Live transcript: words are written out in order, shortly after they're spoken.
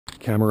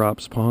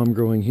Chamaerops palm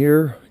growing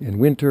here in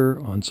winter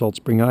on Salt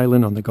Spring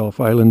Island on the Gulf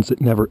Islands. It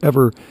never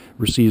ever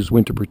receives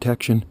winter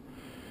protection.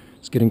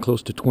 It's getting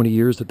close to 20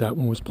 years that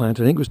one was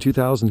planted. I think it was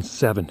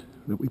 2007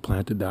 that we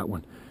planted that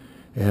one.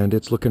 And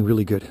it's looking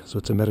really good. So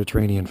it's a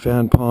Mediterranean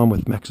fan palm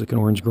with Mexican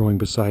orange growing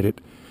beside it.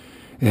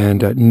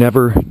 And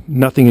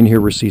nothing in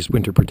here receives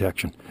winter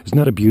protection. Isn't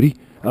that a beauty?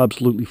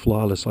 Absolutely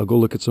flawless. I'll go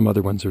look at some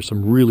other ones. There's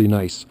some really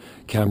nice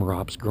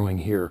Chamaerops growing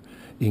here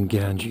in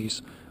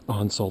Ganges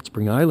on Salt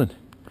Spring Island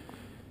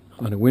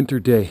on a winter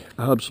day.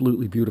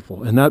 Absolutely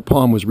beautiful. And that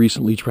palm was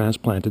recently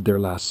transplanted there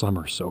last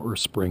summer, or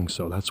spring,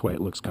 so that's why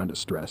it looks kind of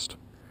stressed.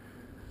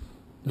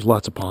 There's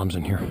lots of palms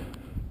in here.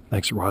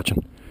 Thanks for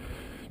watching.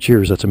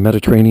 Cheers. That's a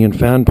Mediterranean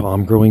fan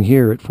palm growing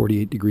here at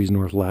 48 degrees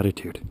north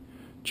latitude.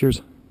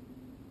 Cheers.